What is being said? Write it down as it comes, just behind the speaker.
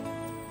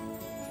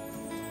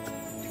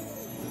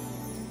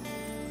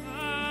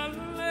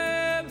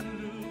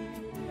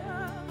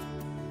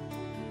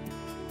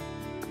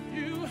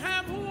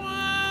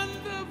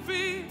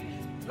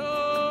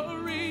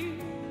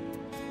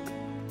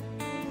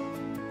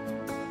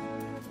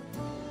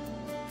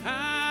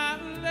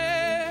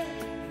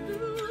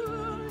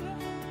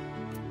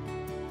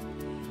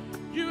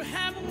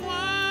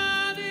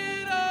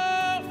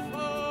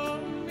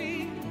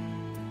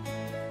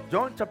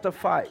John chapter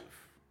 5.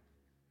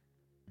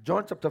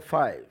 John chapter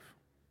 5.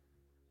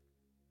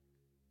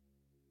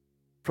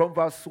 From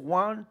verse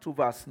 1 to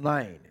verse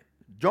 9.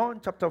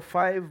 John chapter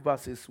 5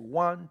 verses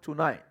 1 to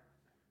 9.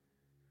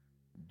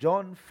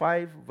 John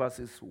 5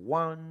 verses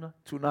 1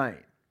 to 9.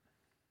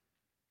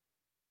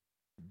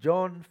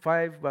 John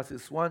 5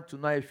 verses 1 to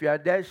 9. If you are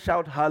there,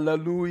 shout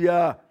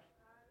hallelujah.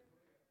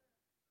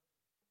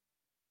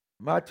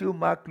 Matthew,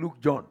 Mark,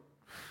 Luke, John.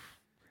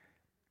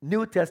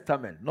 New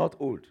Testament, not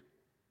Old.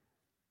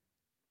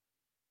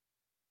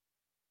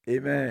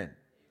 Amen.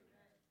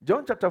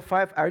 John chapter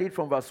 5, I read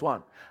from verse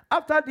 1.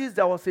 After this,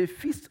 there was a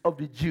feast of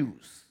the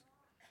Jews,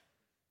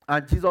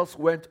 and Jesus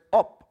went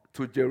up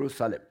to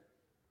Jerusalem.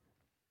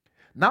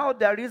 Now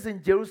there is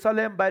in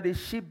Jerusalem by the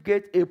sheep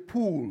gate a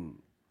pool,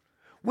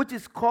 which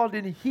is called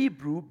in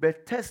Hebrew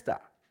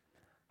Bethesda,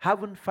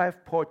 having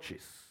 5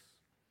 porches.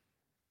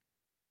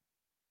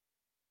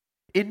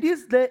 In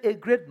this lay a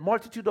great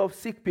multitude of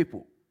sick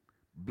people,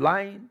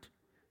 blind,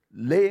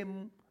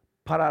 lame,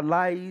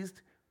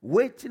 paralyzed,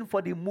 waiting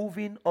for the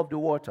moving of the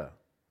water.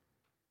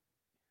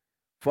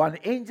 For an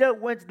angel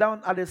went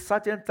down at a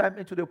certain time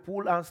into the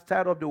pool and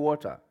stirred up the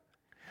water.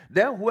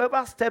 Then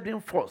whoever stepped in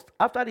first,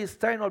 after the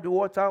stirring of the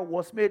water,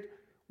 was made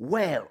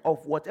well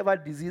of whatever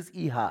disease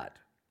he had.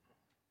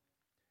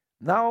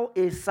 Now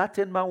a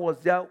certain man was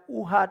there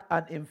who had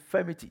an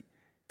infirmity,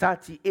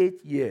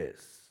 38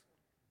 years.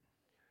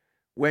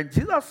 When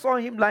Jesus saw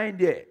him lying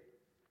there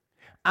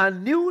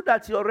and knew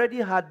that he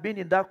already had been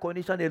in that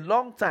condition a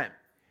long time,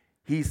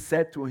 he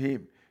said to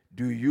him,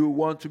 "Do you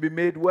want to be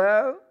made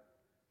well?"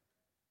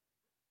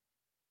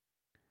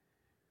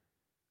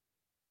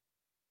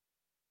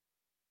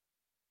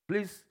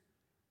 Please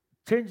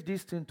change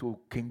this thing to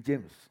King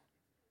James.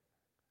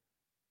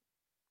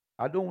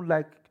 I don't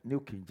like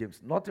New King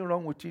James. Nothing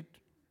wrong with it,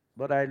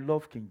 but I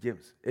love King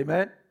James.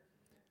 Amen?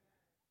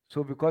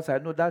 So because I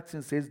know that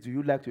thing says, "Do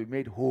you like to be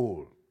made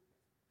whole?"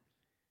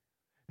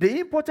 The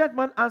impotent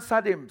man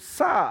answered him,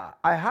 "Sir,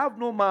 I have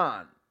no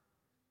man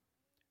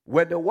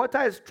when the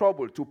water is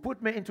troubled to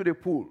put me into the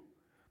pool.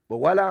 But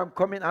while I am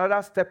coming,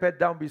 another stepped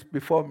down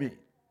before me."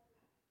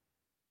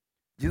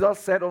 Jesus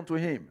said unto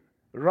him,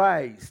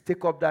 "Rise,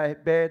 take up thy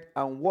bed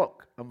and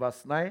walk." And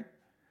verse 9.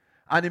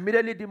 And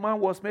immediately the man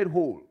was made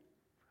whole,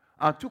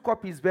 and took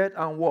up his bed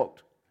and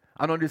walked.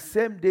 And on the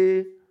same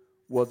day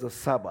was the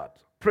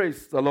Sabbath.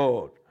 Praise the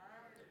Lord.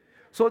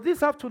 So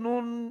this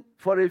afternoon,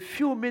 for a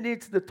few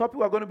minutes, the topic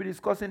we're going to be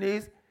discussing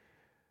is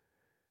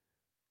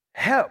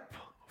help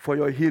for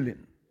your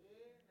healing.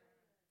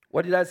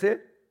 What did I say?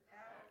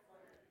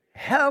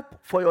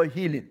 Help for your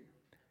healing.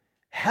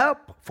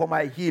 Help for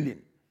my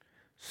healing.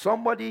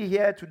 Somebody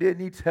here today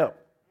needs help.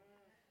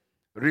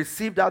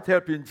 Receive that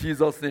help in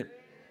Jesus' name.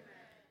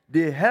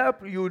 The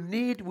help you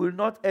need will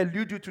not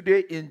elude you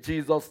today in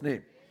Jesus'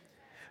 name.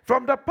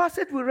 From the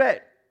passage we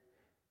read,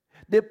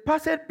 the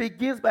passage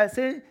begins by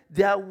saying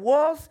there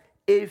was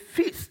a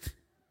feast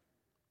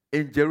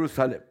in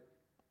Jerusalem.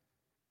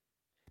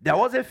 There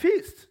was a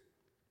feast.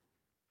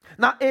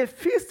 Now, a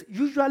feast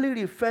usually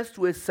refers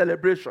to a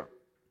celebration.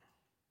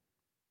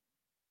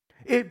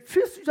 A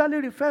feast usually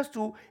refers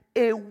to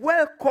a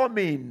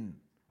welcoming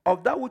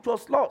of that which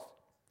was lost.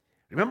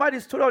 Remember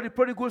the story of the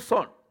prodigal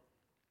son.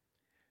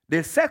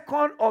 The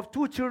second of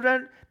 2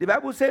 children, the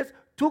Bible says,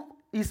 took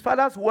his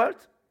father's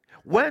wealth,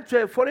 went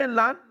to a foreign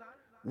land,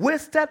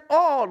 wasted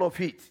all of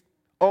it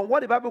on what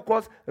the Bible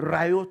calls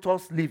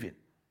riotous living.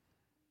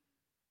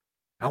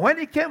 And when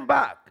he came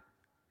back,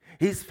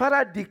 his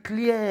father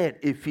declared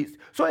a feast.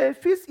 So a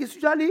feast is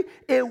usually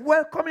a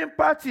welcoming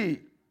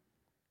party.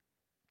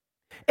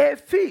 A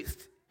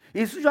feast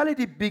is usually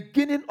the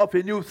beginning of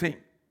a new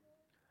thing.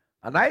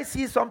 And I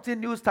see something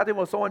new starting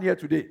for someone here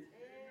today. Amen.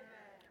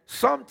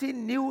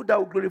 Something new that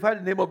will glorify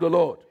the name of the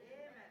Lord.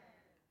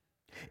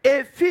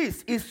 Amen. A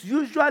feast is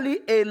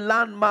usually a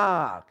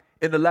landmark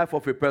in the life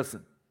of a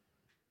person.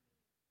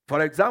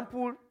 For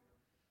example,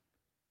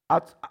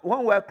 when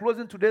we were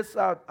closing today's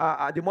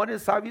the morning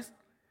service,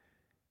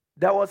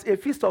 there was a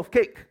feast of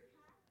cake.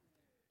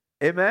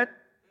 Amen.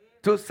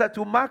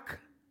 To mark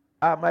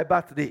my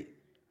birthday.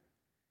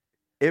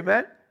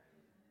 Amen.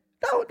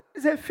 That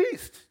is a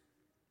feast.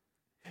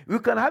 We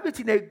can have it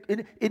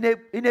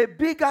in a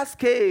bigger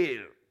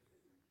scale.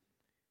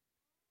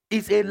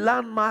 It's a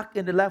landmark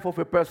in the life of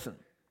a person.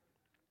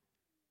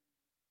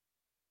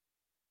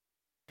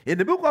 In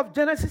the book of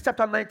Genesis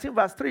chapter 19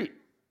 verse 3.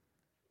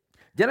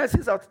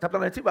 Genesis chapter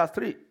 19 verse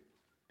 3.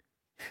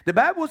 The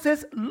Bible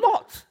says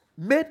Lot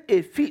made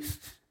a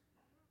feast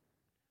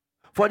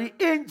for the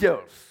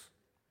angels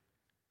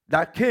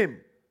that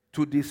came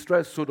to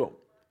destroy Sodom.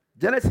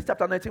 Genesis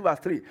chapter 19 verse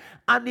 3.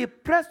 And he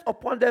pressed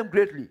upon them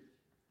greatly.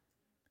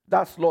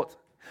 That's Lot.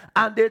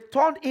 And they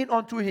turned in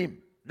unto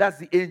him. That's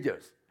the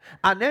angels.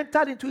 And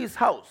entered into his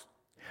house.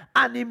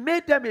 And he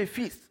made them a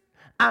feast.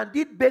 And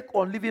did bake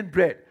unleavened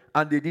bread.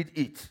 And they did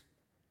eat.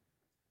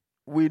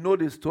 We know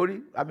the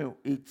story. I mean,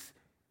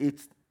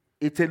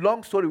 it's a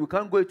long story. We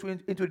can't go into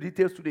the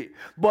details today.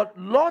 But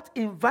Lot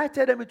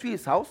invited them into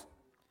his house.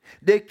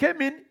 They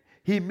came in.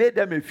 He made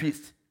them a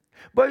feast.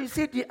 But you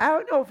see, the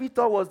irony of it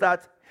all was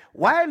that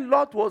while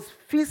Lot was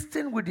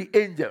feasting with the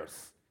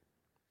angels,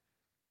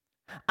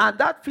 and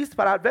that feast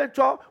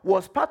peradventure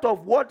was part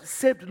of what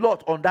saved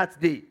Lot on that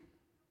day.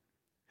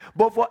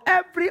 But for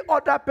every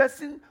other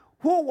person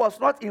who was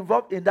not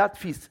involved in that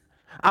feast,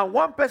 and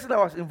one person that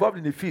was involved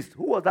in the feast,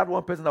 who was that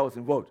one person that was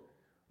involved?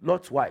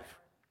 Lot's wife.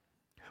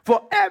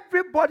 For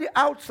everybody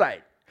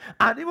outside,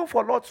 and even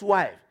for Lot's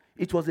wife,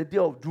 it was a day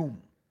of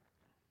doom.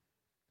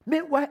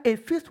 Meanwhile, a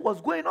feast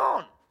was going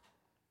on.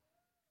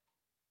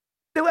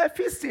 They were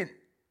feasting.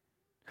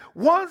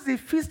 Once the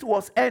feast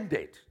was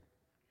ended,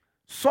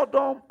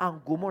 Sodom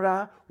and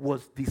Gomorrah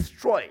was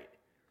destroyed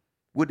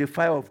with the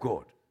fire of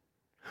God.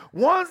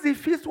 Once the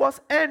feast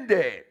was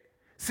ended,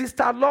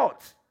 Sister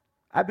Lot,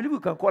 I believe we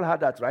can call her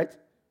that, right?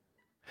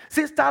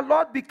 Sister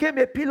Lot became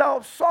a pillar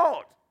of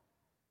salt.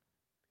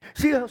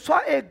 She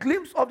saw a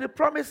glimpse of the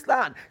promised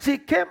land. She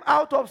came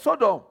out of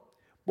Sodom,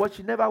 but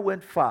she never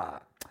went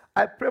far.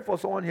 I pray for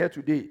someone here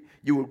today,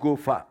 you will go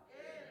far.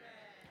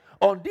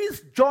 Amen. On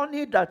this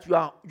journey that you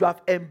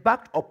have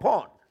embarked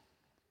upon,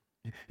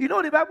 you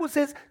know, the Bible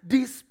says,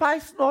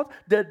 despise not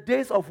the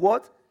days of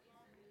what?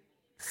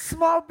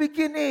 Small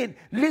beginning,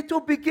 little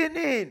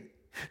beginning.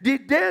 The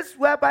days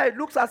whereby it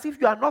looks as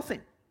if you are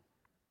nothing.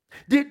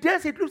 The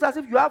days it looks as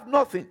if you have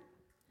nothing.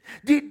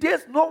 The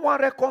days no one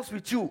reckons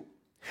with you.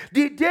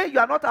 The day you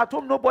are not at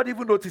home, nobody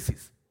even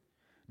notices.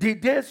 The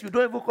days you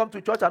don't even come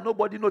to church and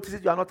nobody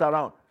notices you are not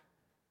around.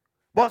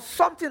 But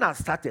something has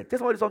started. Tell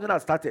somebody something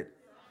has started.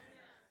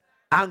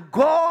 And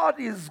God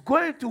is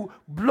going to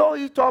blow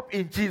it up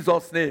in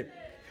Jesus' name.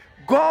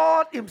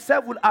 God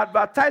himself will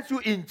advertise you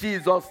in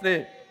Jesus'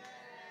 name.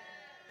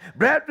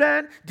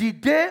 Brethren, the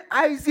day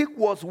Isaac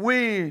was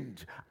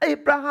weaned,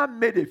 Abraham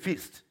made a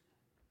feast.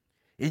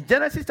 In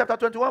Genesis chapter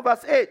 21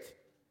 verse 8.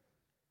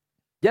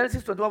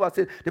 Genesis 21 verse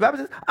 8. The Bible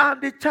says,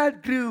 and the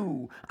child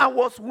grew and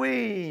was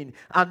weaned.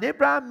 And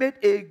Abraham made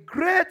a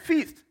great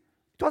feast.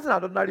 It wasn't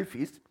an ordinary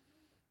feast.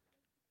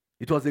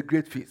 It was a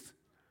great feast.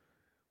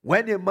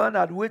 When a man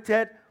had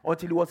waited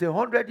until he was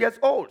 100 years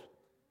old,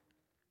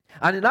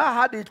 and he now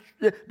had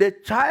the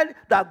child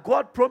that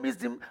God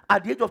promised him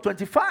at the age of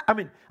 25,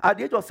 at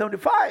the age of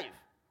 75.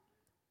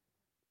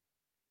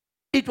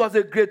 It was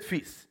a great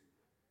feast.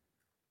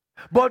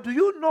 But do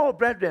you know,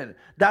 brethren,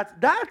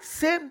 that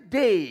same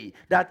day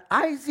that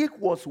Isaac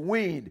was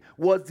weaned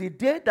was the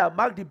day that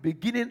marked the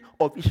beginning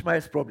of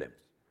Ishmael's problems?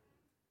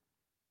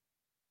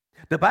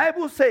 The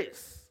Bible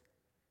says,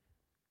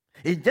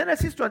 in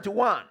Genesis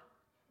 21,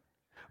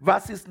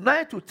 verses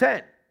 9 to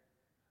 10,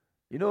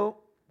 you know,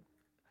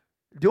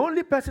 the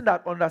only person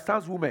that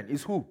understands women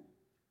is who?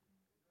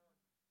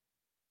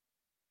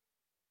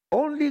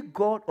 Only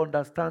God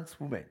understands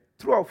women.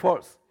 True or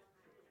false?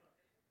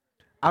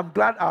 I'm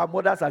glad our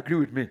mothers agree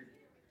with me.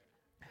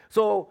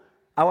 So,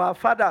 our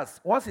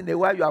fathers, once in a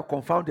while you are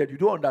confounded, you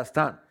don't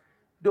understand.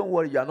 Don't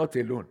worry, you are not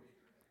alone.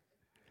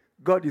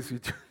 God is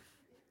with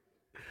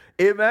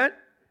you. Amen?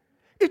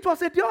 It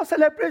was a day of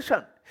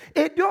celebration,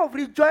 a day of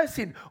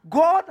rejoicing.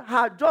 God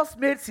had just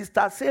made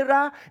Sister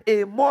Sarah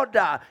a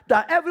mother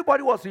that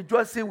everybody was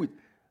rejoicing with.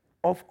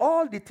 Of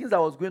all the things that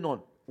was going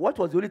on, what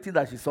was the only thing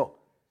that she saw?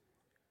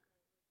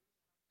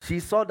 She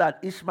saw that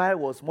Ishmael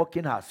was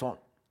mocking her son.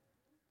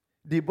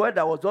 The boy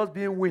that was just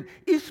being weaned.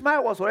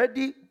 Ishmael was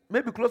already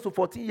maybe close to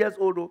 14 years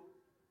old. Though.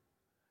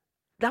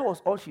 That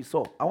was all she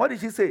saw. And what did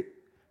she say?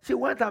 She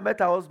went and met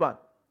her husband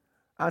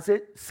and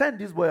said, send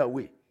this boy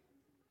away.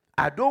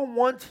 I don't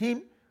want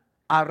him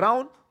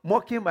around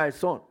mocking my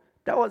son.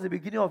 That was the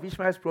beginning of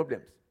Ishmael's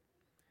problems.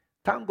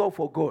 Thank God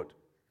for God.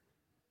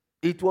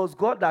 It was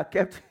God that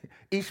kept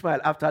Ishmael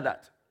after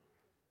that.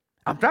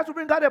 I'm trying to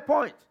bring out a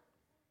point.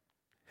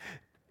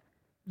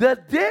 The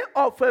day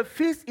of a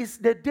feast is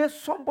the day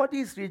somebody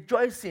is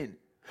rejoicing.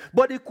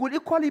 But it could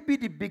equally be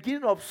the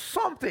beginning of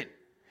something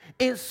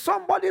in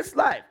somebody's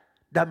life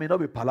that may not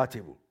be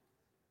palatable.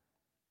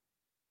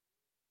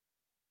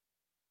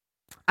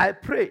 I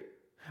pray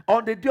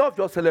on the day of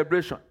your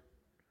celebration,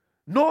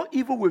 no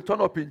evil will turn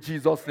up in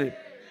Jesus' name.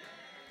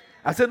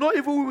 I said, no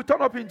evil will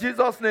turn up in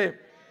Jesus' name.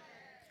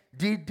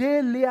 The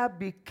day Leah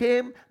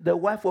became the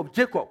wife of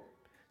Jacob,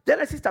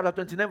 Genesis chapter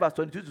 29, verse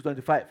 22 to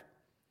 25.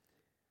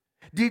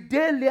 The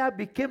day Leah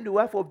became the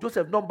wife of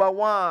Joseph, number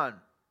one,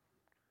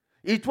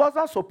 it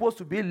wasn't supposed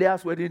to be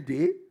Leah's wedding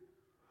day.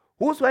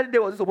 Whose wedding day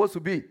was it supposed to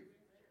be?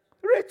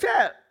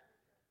 Rachel.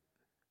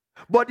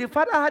 But the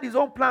father had his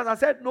own plans and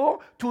said, no,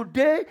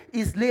 today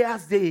is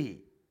Leah's day.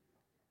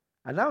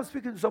 And now I'm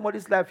speaking to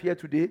somebody's life here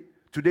today.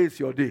 Today is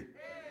your day.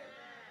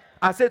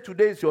 I said,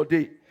 today is your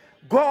day.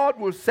 God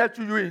will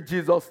settle you in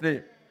Jesus'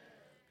 name.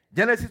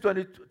 Genesis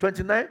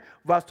 29,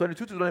 verse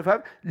 22 to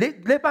 25.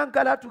 Laban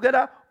gathered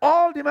together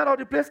all the men of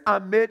the place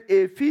and made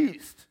a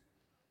feast.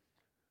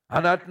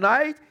 And at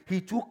night,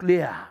 he took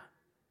Leah,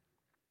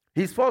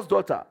 his first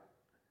daughter,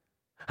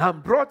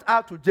 and brought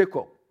her to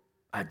Jacob.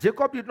 And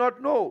Jacob did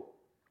not know.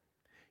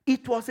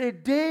 It was a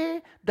day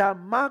that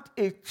marked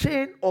a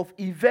chain of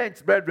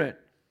events, brethren.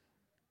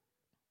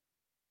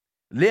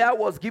 Leah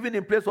was given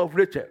in place of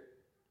Rachel.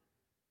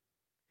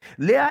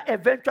 Leah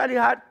eventually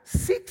had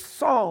 6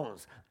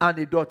 sons and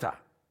a daughter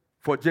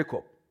for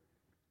Jacob.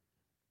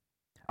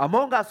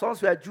 Among her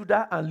sons were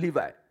Judah and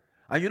Levi.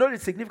 And you know the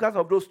significance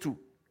of those two.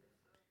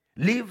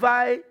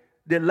 Levi,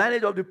 the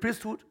lineage of the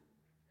priesthood.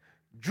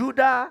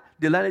 Judah,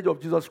 the lineage of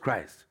Jesus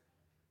Christ.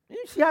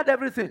 She had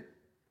everything.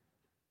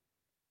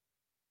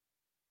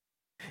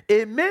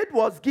 A maid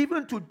was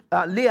given to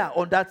Leah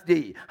on that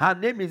day. Her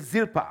name is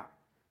Zilpah.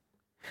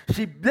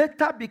 She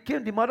later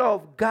became the mother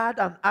of Gad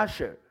and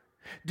Asher.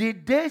 The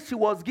day she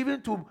was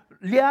given to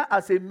Leah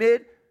as a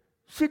maid,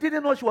 she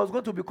didn't know she was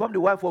going to become the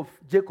wife of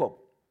Jacob.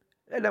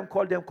 Let them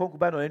call them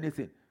concubine or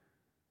anything.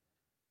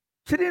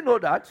 She didn't know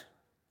that.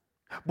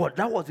 But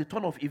that was the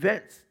turn of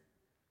events.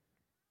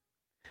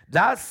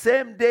 That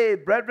same day,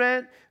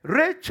 brethren,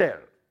 Rachel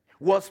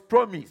was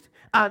promised.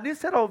 And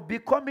instead of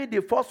becoming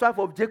the first wife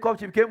of Jacob,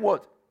 she became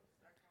what?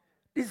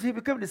 She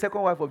became the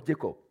second wife of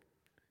Jacob.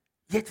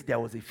 Yet there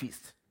was a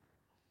feast.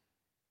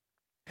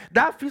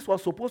 That feast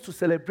was supposed to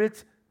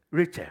celebrate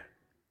Rachel.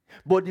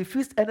 But the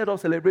feast ended up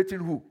celebrating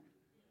who?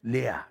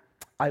 Leah.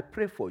 I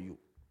pray for you.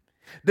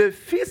 The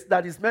feast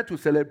that is meant to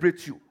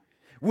celebrate you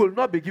will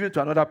not be given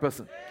to another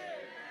person.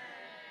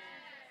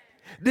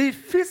 The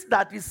feast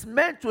that is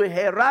meant to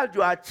herald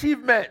your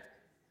achievement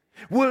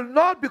will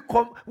not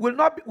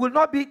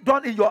be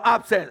done in your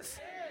absence.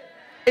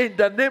 In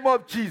the name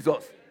of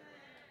Jesus.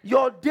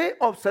 Your day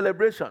of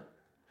celebration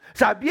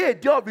shall be a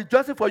day of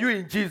rejoicing for you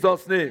in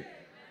Jesus' name.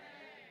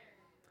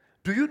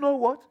 Do you know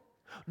what?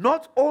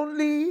 Not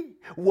only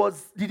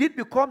did it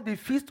become the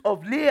feast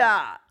of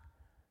Leah,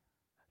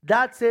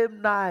 that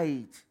same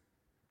night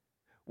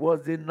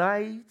was the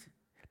night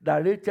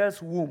that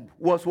Rachel's womb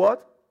was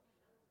what?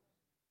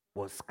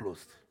 Was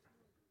closed.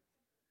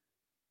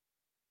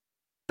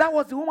 That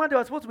was the woman they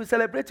were supposed to be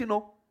celebrating,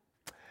 no?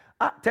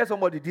 Tell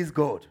somebody, this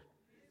God.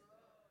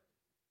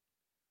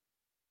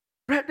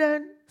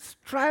 Brethren,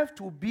 strive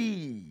to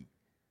be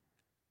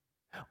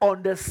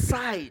on the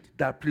side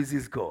that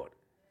pleases God.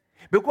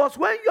 Because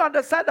when you're on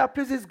the side that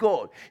pleases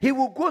God, He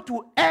will go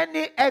to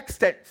any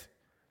extent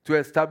to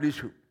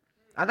establish you.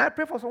 And I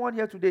pray for someone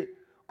here today.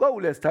 God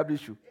will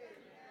establish you.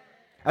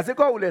 I say,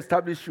 God will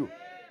establish you.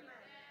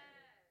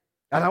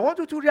 And I want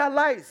you to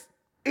realize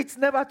it's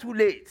never too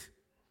late.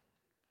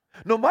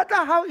 No matter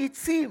how it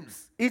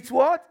seems, it's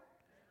what?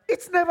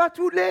 It's never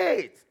too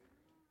late.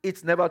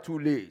 It's never too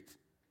late.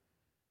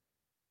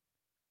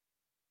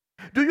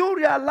 Do you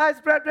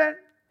realize, brethren,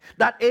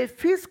 that a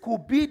feast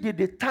could be the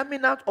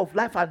determinant of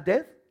life and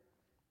death?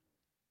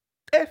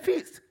 A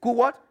feast could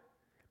what?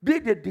 Be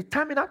the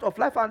determinant of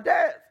life and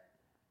death.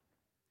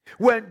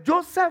 When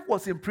Joseph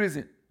was in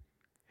prison,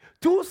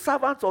 2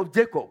 servants of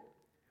Jacob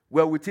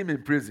were with him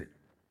in prison.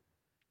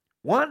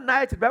 One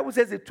night, the Bible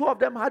says the 2 of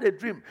them had a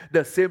dream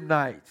the same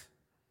night.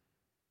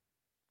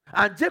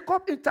 And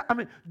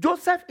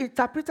Joseph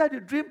interpreted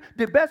the dream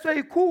the best way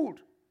he could.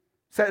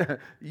 Said,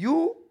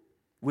 you,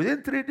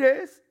 within 3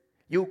 days,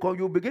 you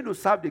begin to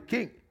serve the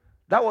king.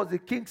 That was the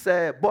king's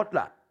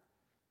butler.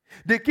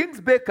 The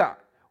king's baker,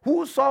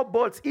 who saw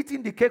birds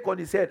eating the cake on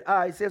his head.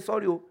 He said,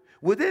 sorry,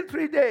 within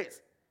 3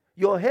 days,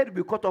 your head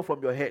will be cut off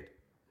from your head.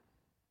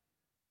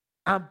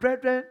 And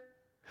brethren,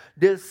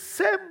 the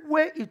same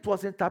way it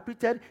was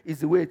interpreted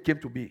is the way it came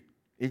to be.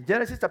 In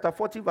Genesis chapter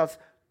 14, verse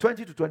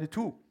 20 to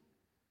 22,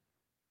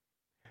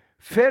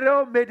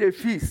 Pharaoh made a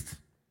feast.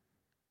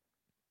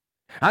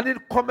 And in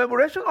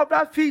commemoration of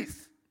that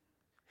feast,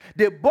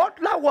 the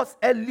butler was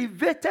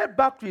elevated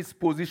back to his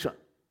position.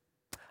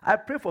 I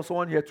pray for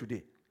someone here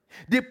today.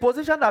 The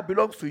position that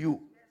belongs to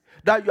you,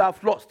 that you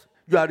have lost,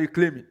 you are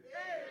reclaiming.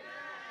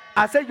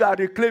 I said you are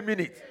reclaiming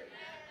it.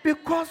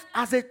 Because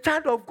as a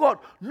child of God,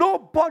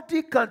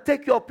 nobody can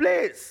take your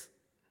place.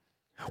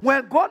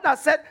 When God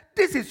has said,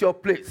 this is your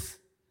place,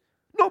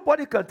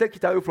 nobody can take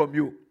it away from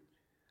you.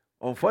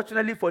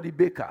 Unfortunately for the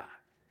baker,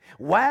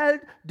 while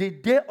the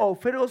day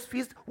of Pharaoh's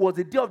feast was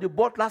the day of the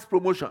butler's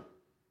promotion,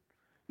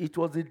 it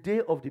was the day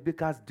of the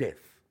baker's death.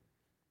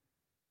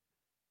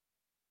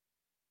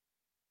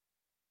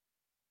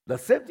 The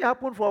same thing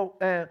happened for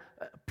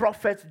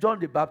prophet John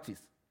the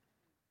Baptist.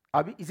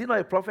 Is he not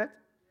a prophet?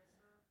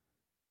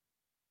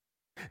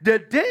 The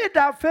day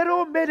that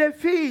Pharaoh made a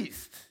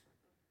feast,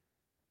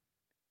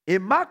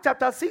 in Mark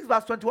chapter 6,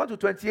 verse 21 to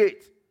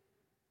 28,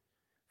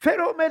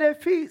 Pharaoh made a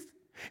feast.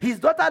 His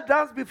daughter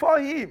danced before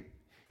him.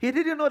 He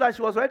didn't know that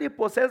she was already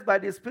possessed by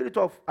the spirit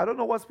of, I don't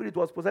know what spirit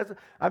was possessed.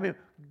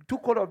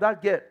 Took hold of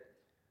that girl.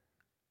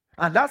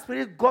 And that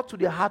spirit got to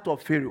the heart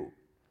of Pharaoh.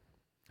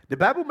 The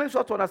Bible makes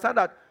us to understand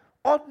that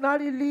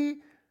ordinarily,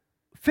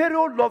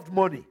 Pharaoh loved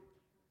money.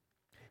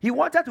 He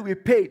wanted to be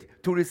paid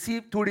to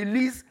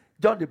release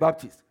John the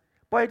Baptist.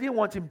 But he didn't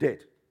want him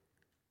dead.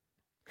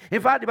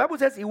 In fact, the Bible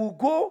says he will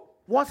go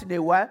once in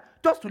a while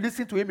just to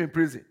listen to him in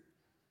prison.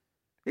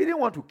 He didn't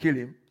want to kill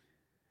him.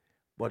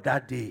 But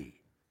that day,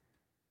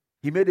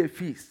 he made a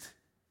feast.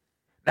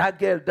 That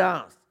girl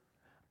danced.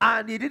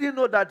 And he didn't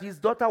know that his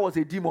daughter was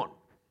a demon.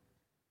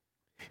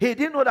 He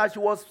didn't know that she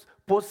was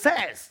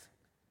possessed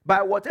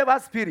by whatever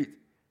spirit.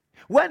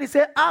 When he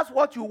said, ask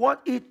what you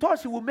want, he thought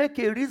she would make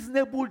a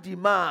reasonable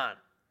demand.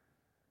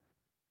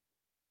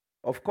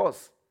 Of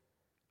course,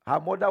 her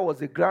mother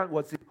was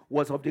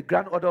of the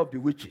grand order of the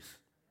witches.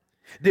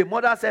 The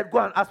mother said, go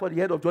and ask for the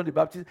head of John the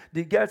Baptist.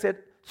 The girl said,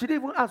 she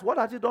didn't even ask, what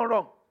has he done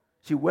wrong?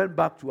 She went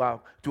back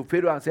to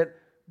Pharaoh and said,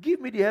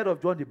 give me the head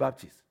of John the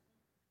Baptist.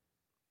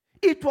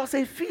 It was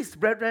a feast,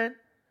 brethren.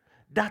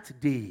 That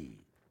day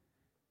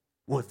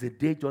was the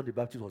day John the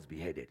Baptist was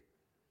beheaded.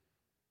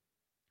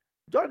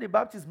 John the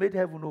Baptist made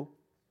heaven, no.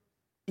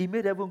 He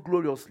made heaven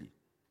gloriously.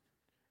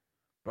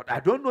 But I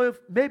don't know if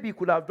maybe he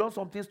could have done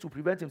some things to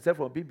prevent himself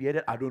from being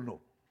beheaded. I don't know.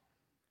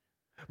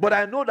 But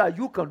I know that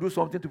you can do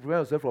something to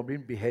prevent yourself from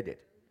being beheaded.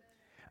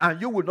 And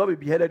you will not be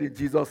beheaded in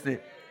Jesus' name.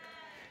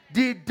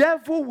 The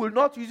devil will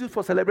not use it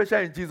for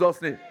celebration in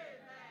Jesus' name.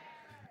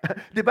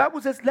 The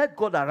Bible says, let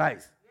God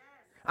arise.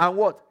 And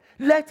what?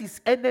 Let his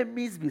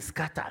enemies be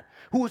scattered.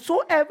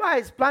 Whosoever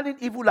is planning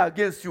evil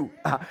against you,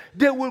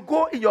 they will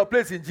go in your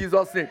place in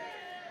Jesus' name.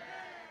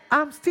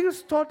 I'm still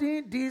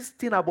studying this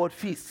thing about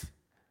feast.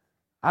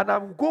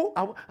 And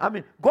God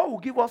will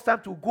give us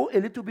time to go a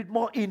little bit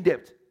more in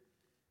depth.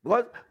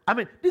 Because,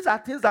 these are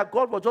things that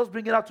God was just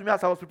bringing out to me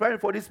as I was preparing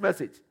for this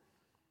message.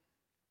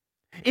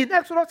 In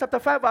Exodus chapter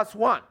 5 verse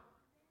 1,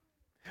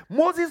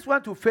 Moses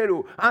went to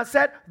Pharaoh and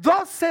said,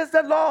 thus says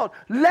the Lord,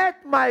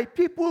 let my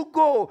people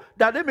go,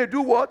 that they may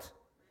do what?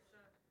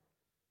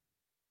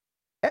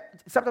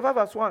 Chapter 5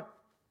 verse 1.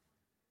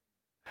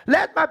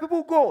 Let my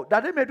people go,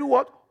 that they may do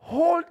what?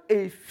 Hold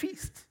a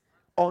feast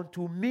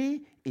unto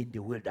me in the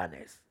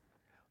wilderness.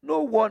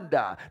 No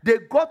wonder. They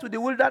got to the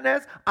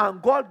wilderness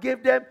and God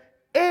gave them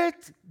 8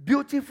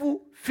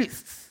 beautiful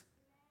feasts.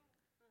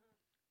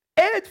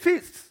 8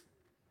 feasts.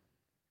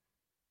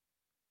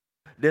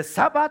 The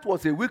Sabbath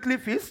was a weekly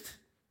feast.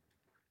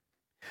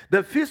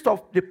 The feast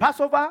of the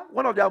Passover,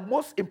 one of their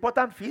most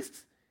important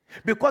feasts,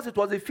 because it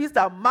was a feast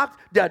that marked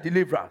their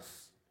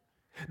deliverance.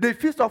 The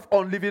feast of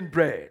unleavened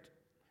bread.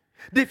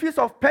 The feast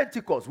of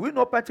Pentecost. We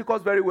know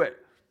Pentecost very well.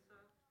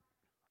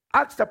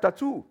 Acts chapter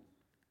 2.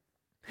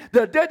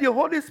 The day the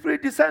Holy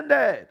Spirit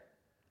descended.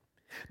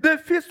 The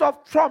feast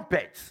of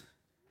trumpets.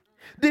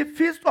 The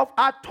feast of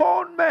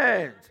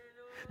atonement.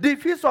 The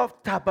feast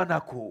of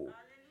tabernacle.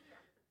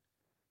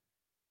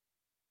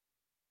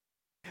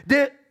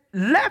 They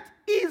left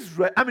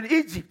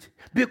Egypt,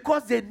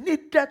 because they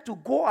needed to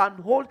go and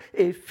hold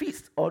a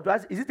feast. Or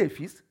is it a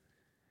feast?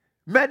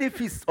 Many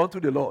feasts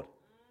unto the Lord.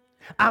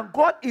 And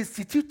God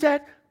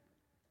instituted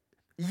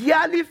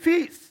yearly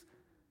feasts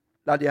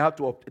that they have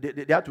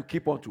to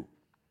keep on to.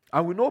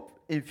 And we know,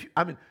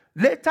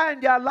 later in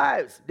their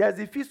lives, there's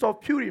the feast of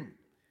Purim,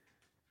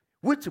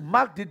 which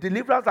marked the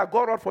deliverance that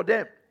God wrought for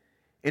them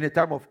in the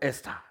time of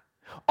Esther.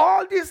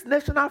 All these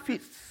national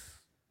feasts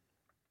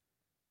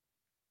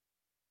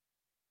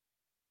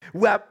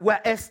were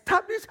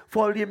established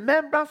for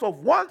remembrance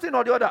of one thing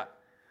or the other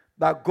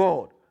that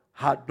God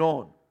had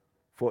done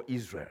for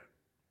Israel.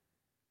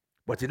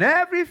 But in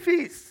every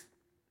feast,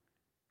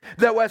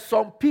 there were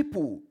some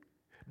people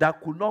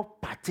that could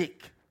not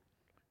partake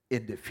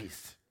in the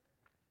feast.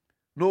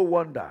 No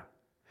wonder.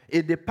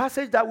 In the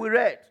passage that we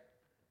read,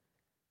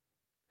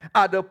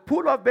 at the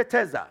pool of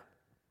Bethesda,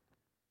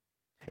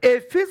 a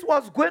feast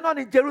was going on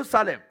in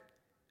Jerusalem,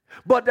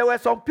 but there were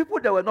some people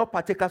that were not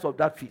partakers of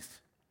that feast.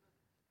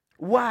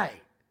 Why?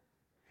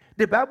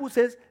 The Bible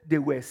says they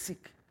were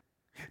sick.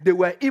 They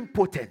were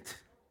impotent.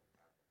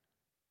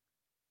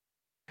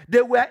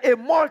 They were a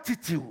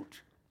multitude.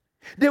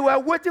 They were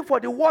waiting for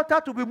the water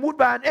to be moved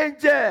by an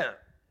angel.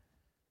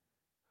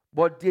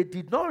 But they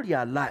did not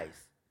realize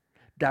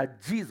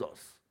that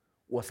Jesus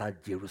was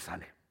at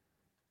Jerusalem.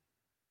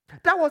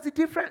 That was the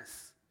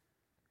difference.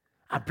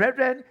 And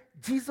brethren,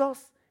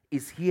 Jesus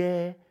is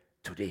here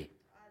today.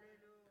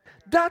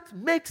 That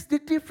makes the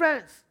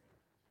difference.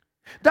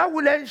 That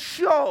will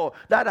ensure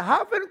that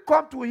having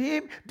come to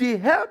him, the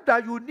help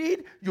that you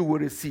need, you will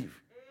receive.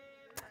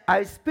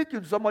 I speak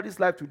in somebody's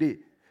life today.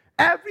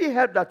 Every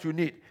help that you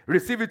need,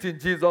 receive it in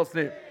Jesus'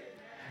 name.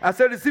 I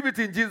said, receive it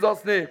in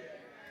Jesus' name.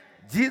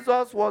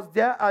 Jesus was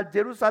there at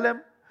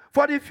Jerusalem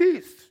for the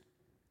feast,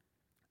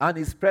 and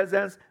his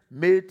presence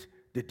made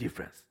the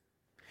difference.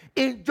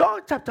 In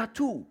John chapter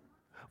 2,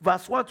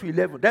 verse 1 to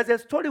 11, there's a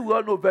story we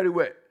all know very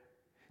well.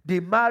 The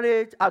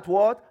marriage at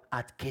what?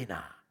 At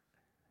Cana.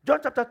 John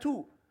chapter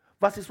 2,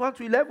 verses 1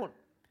 to 11.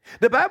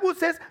 The Bible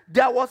says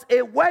there was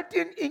a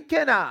wedding in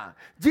Cana.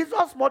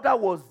 Jesus' mother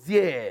was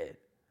there.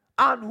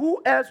 And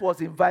who else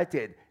was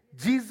invited?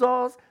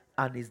 Jesus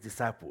and his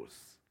disciples.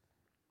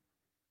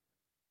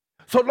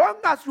 So long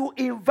as you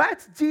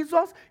invite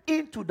Jesus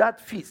into that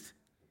feast,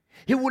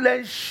 he will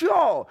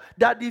ensure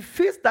that the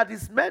feast that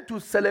is meant to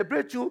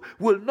celebrate you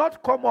will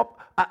not come up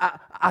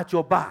at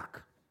your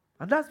back.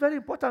 And that's very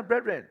important,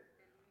 brethren.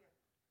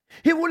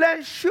 He will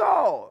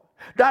ensure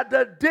that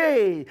the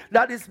day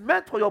that is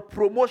meant for your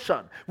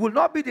promotion will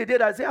not be the day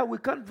that say, we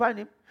can't find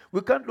him,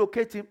 we can't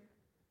locate him,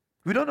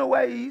 we don't know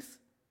where he is.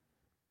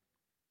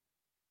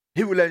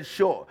 He will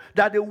ensure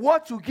that the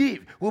word you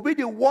give will be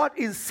the word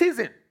in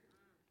season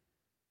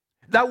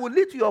that will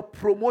lead to your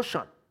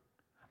promotion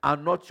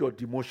and not your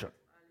demotion.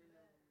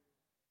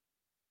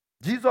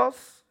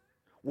 Jesus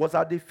was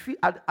at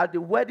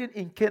the wedding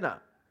in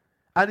Cana,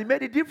 and he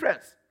made a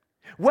difference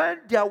when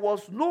there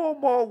was no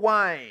more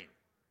wine.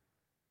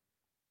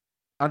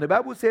 And the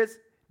Bible says,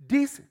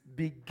 this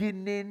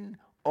beginning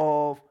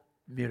of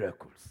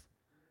miracles.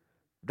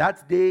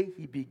 That day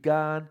he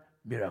began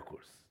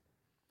miracles.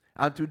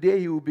 And today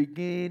he will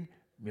begin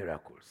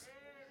miracles.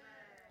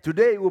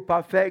 Today he will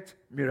perfect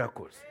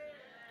miracles.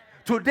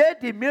 Today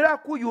the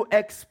miracle you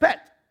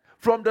expect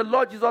from the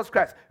Lord Jesus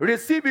Christ,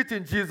 receive it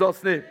in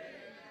Jesus' name.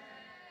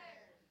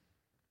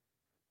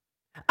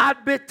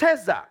 At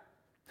Bethesda,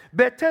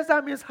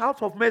 Bethesda means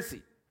house of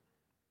mercy.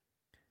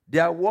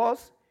 There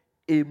was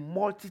a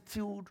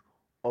multitude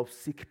of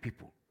sick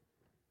people.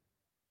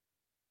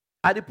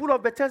 At the pool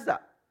of Bethesda,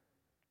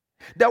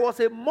 there was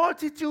a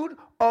multitude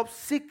of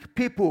sick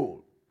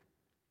people.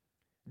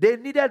 They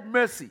needed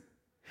mercy.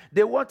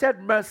 They wanted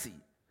mercy.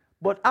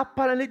 But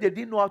apparently they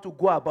didn't know how to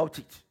go about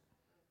it.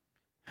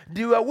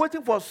 They were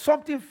waiting for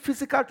something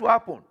physical to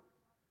happen.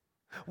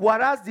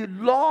 Whereas the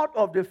Lord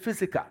of the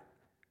physical,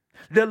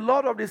 the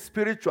Lord of the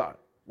spiritual,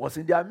 was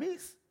in their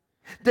midst.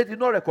 They did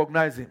not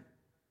recognize him.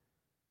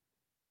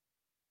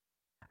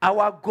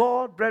 Our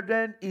God,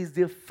 brethren, is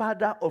the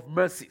Father of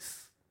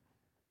mercies.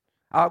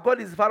 Our God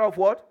is the Father of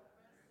what?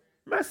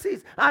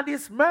 Mercies. And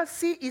his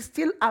mercy is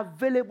still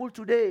available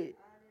today.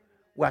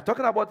 We are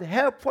talking about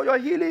help for your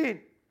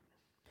healing.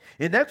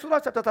 In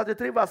Exodus chapter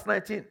 33, verse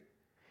 19.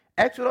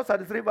 Exodus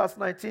 33, verse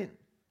 19.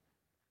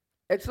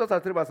 Exodus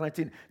 33, verse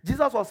 19.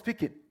 Jesus was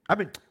speaking.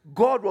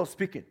 God was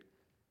speaking.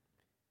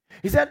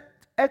 He said,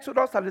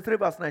 Exodus 33,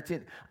 verse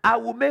 19. I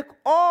will make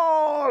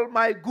all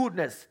my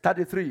goodness,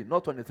 33,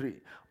 not 23,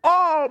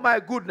 all my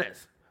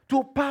goodness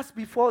to pass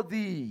before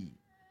thee.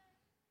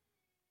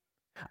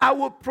 I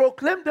will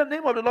proclaim the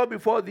name of the Lord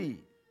before thee.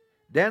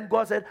 Then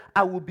God said,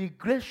 I will be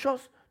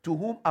gracious to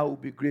whom I will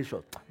be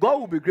gracious. God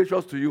will be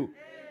gracious to you.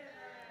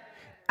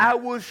 I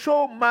will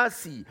show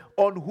mercy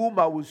on whom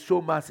I will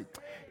show mercy.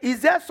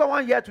 Is there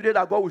someone here today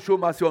that God will show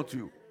mercy unto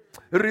you?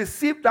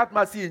 Receive that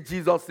mercy in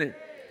Jesus' name.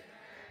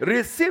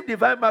 Receive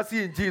divine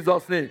mercy in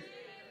Jesus' name.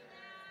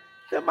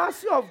 The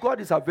mercy of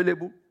God is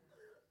available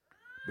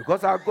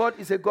because our God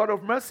is a God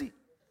of mercy.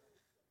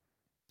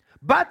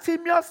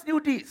 Bartimaeus knew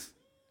this.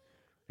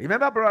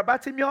 Remember Brother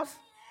Bartimaeus?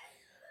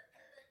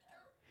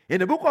 In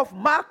the book of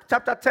Mark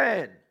chapter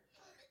 10.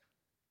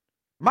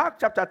 Mark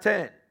chapter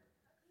 10.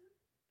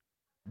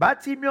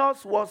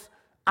 Bartimaeus was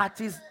at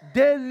his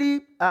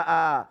daily,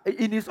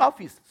 in his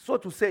office, so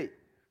to say,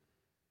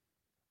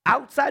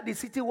 outside the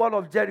city wall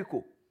of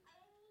Jericho,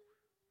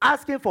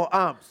 asking for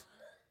alms.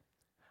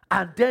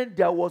 And then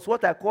there was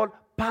what I call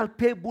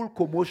palpable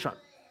commotion.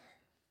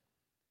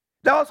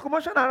 There was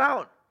commotion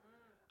around.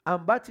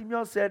 And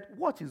Bartimaeus said,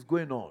 what is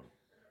going on?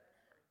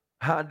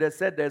 And they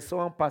said, there's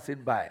someone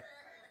passing by.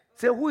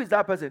 Say, who is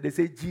that person? They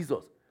say,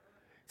 Jesus.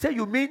 Say,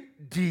 you mean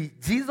the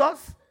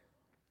Jesus?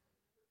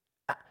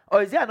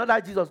 Or is there another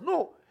Jesus?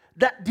 No.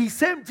 The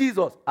same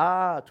Jesus.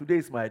 Today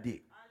is my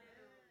day.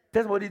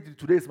 Tell somebody,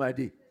 today is my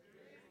day.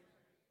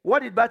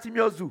 What did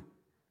Bartimaeus do?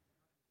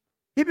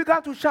 He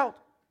began to shout.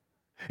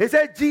 He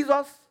said,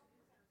 Jesus,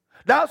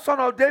 thou son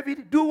of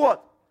David, do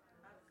what?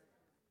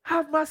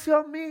 Have mercy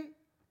on me.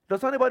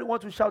 Does anybody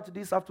want to shout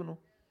this afternoon?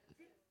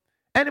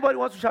 Anybody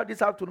want to shout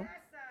this afternoon?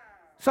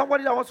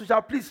 Somebody that wants to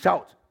shout, please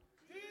shout.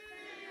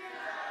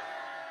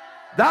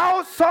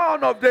 Thou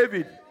son of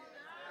David,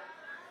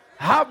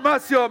 have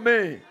mercy on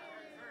me.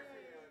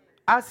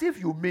 As if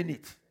you mean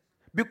it.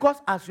 Because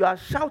as you are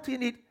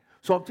shouting it,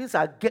 some things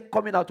are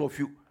coming out of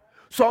you.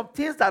 Some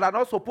things that are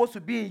not supposed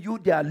to be in you,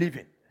 they are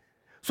leaving.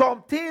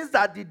 Some things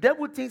that the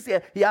devil thinks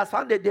he has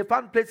found, they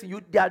found place in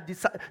you, they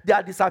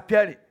are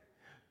disappearing.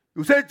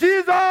 You say,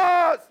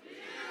 Jesus,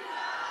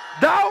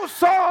 thou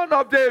son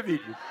of David,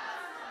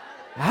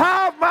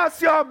 have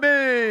mercy on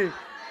me.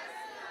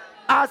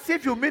 As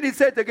if you mean it,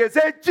 say it again.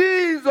 Say,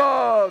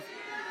 Jesus,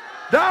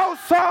 thou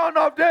son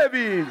of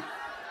David,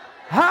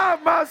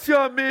 have mercy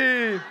on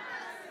me.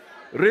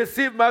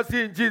 Receive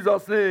mercy in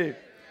Jesus' name.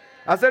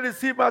 I said,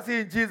 receive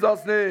mercy in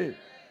Jesus' name.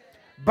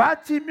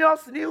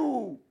 Bartimaeus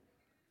knew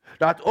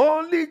that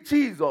only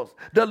Jesus,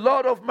 the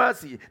Lord of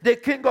mercy, the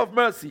King of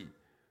mercy,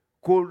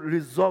 could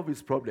resolve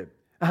his problem.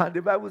 And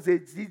the Bible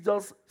says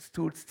Jesus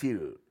stood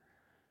still.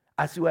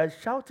 As you are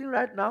shouting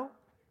right now,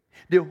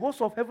 the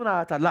hosts of heaven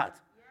are at alert.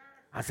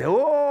 And say,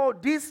 oh,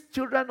 these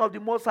children of the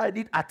Most High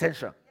need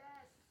attention.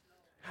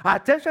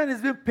 Attention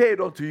is being paid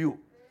unto you.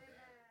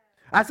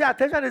 I say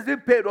attention is being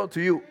paid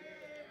unto you.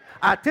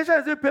 Attention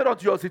is being paid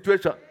unto your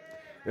situation.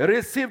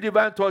 Receive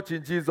divine touch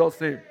in Jesus'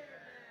 name.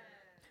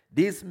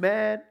 These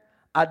men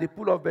at the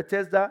pool of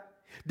Bethesda,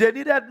 they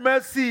needed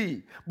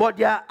mercy, but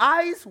their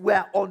eyes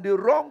were on the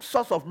wrong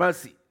source of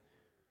mercy.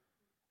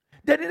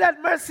 They needed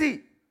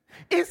mercy.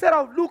 Instead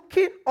of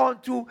looking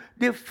unto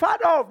the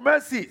Father of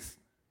mercies,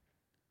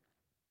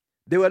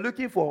 they were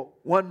looking for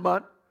one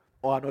man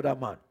or another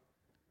man.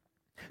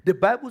 The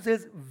Bible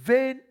says,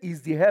 vain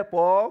is the help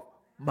of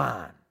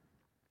man.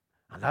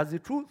 And that's the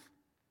truth.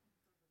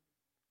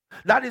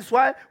 That is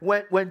why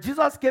when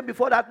Jesus came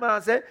before that man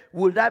and said,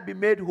 will that be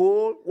made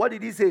whole? What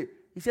did he say?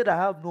 He said, I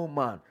have no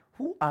man.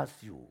 Who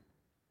asked you?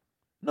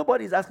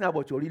 Nobody is asking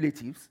about your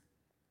relatives.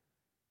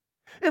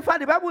 In fact,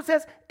 the Bible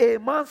says a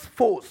man's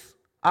foes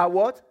are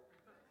what?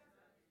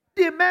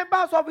 The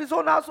members of his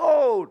own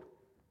household.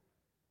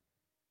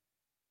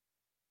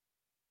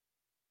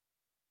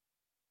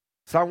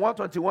 Psalm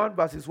 121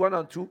 verses 1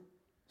 and 2.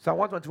 Psalm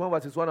 121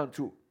 verses 1 and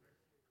 2.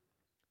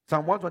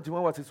 Psalm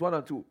 121 verses 1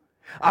 and 2.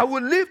 I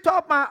will lift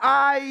up my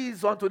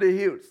eyes unto the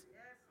hills,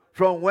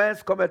 from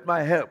whence cometh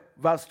my help.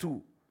 Verse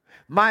 2.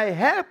 My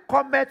help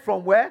cometh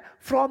from where?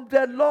 From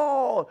the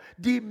Lord,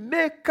 the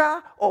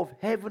maker of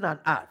heaven and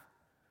earth.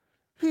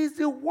 He's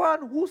the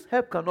one whose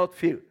help cannot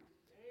fail.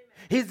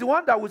 He's the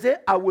one that will say,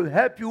 I will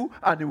help you,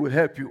 and he will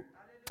help you.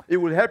 He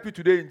will help you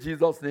today in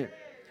Jesus' name.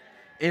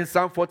 In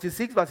Psalm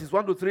 46 verses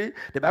 1 to 3,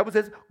 the Bible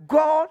says,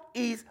 God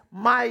is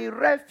my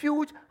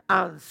refuge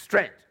and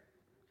strength,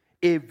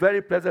 a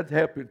very present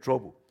help in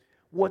trouble.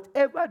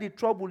 Whatever the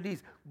trouble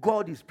is,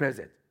 God is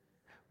present.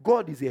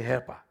 God is a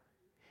helper.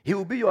 He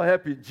will be your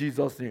help in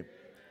Jesus' name.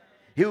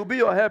 He will be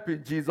your help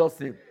in Jesus'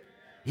 name.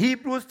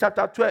 Hebrews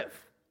chapter 12.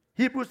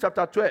 Hebrews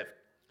chapter 12.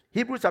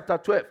 Hebrews chapter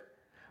 12.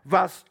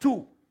 Verse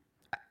 2.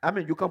 I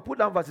mean, you can put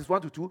down verses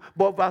 1 to 2,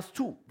 but verse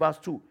 2. Verse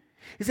 2.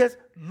 It says,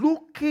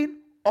 looking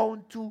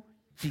unto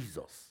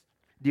Jesus,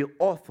 the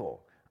author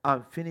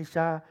and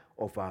finisher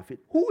of our faith.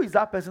 Who is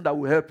that person that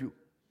will help you?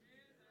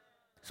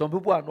 Some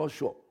people are not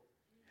sure.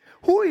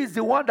 Who is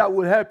the one that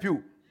will help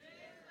you?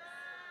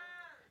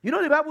 You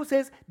know, the Bible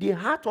says the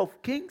heart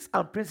of kings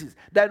and princes,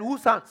 then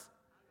whose hands?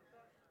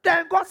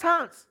 Then God's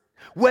hands.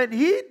 When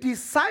he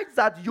decides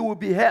that you will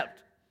be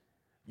helped,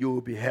 you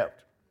will be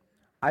helped.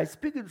 I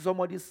speak into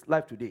somebody's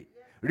life today.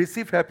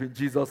 Receive help in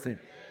Jesus' name.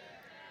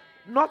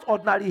 Not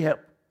ordinary help.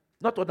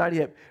 Not ordinary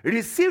help.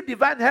 Receive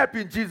divine help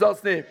in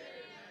Jesus' name.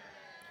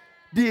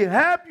 The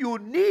help you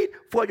need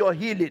for your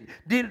healing.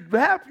 The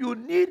help you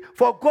need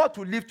for God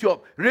to lift you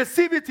up.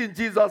 Receive it in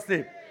Jesus'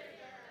 name.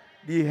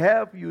 The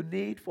help you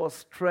need for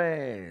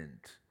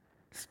strength.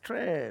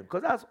 Strength.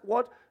 Because that's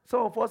what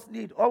some of us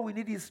need. All we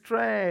need is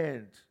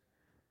strength.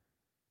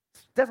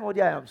 Tell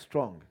somebody, I am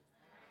strong.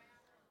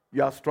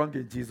 You are strong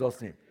in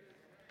Jesus' name.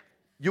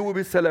 You will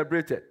be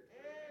celebrated.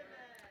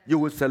 You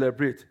will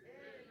celebrate.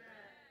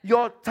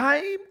 Your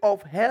time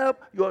of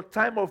help, your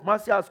time of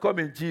mercy has come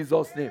in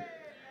Jesus' name.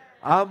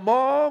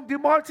 Among the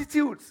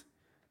multitudes,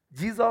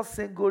 Jesus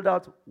singled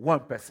out one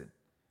person.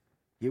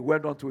 He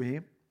went on to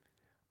him,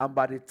 and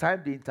by the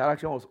time the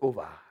interaction was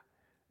over,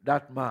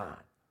 that man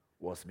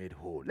was made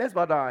whole. Let's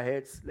bow down our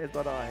heads. Let's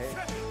bow down our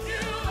heads.